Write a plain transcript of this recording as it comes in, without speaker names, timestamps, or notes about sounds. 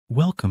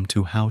Welcome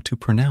to How to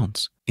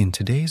Pronounce. In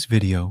today's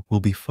video,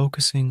 we'll be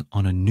focusing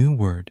on a new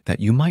word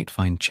that you might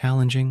find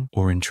challenging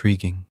or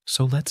intriguing.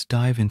 So let's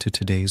dive into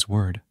today's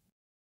word.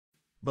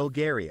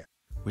 Bulgaria.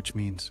 Which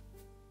means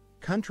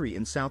Country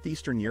in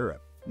southeastern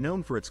Europe,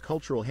 known for its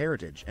cultural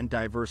heritage and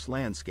diverse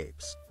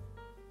landscapes.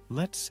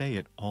 let's say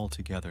it all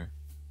together.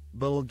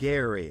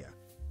 Bulgaria.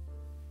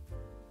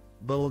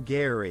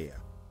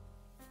 Bulgaria.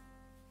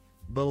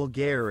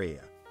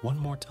 Bulgaria. One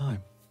more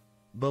time.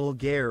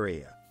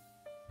 Bulgaria.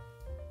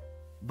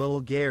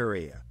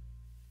 Bulgaria.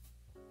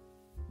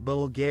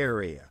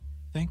 Bulgaria.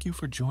 Thank you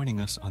for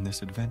joining us on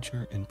this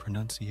adventure in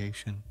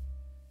pronunciation.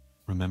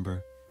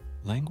 Remember,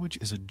 language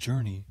is a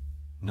journey,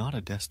 not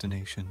a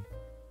destination.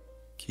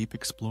 Keep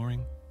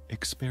exploring,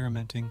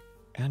 experimenting,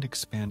 and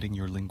expanding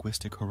your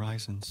linguistic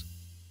horizons.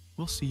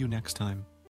 We'll see you next time.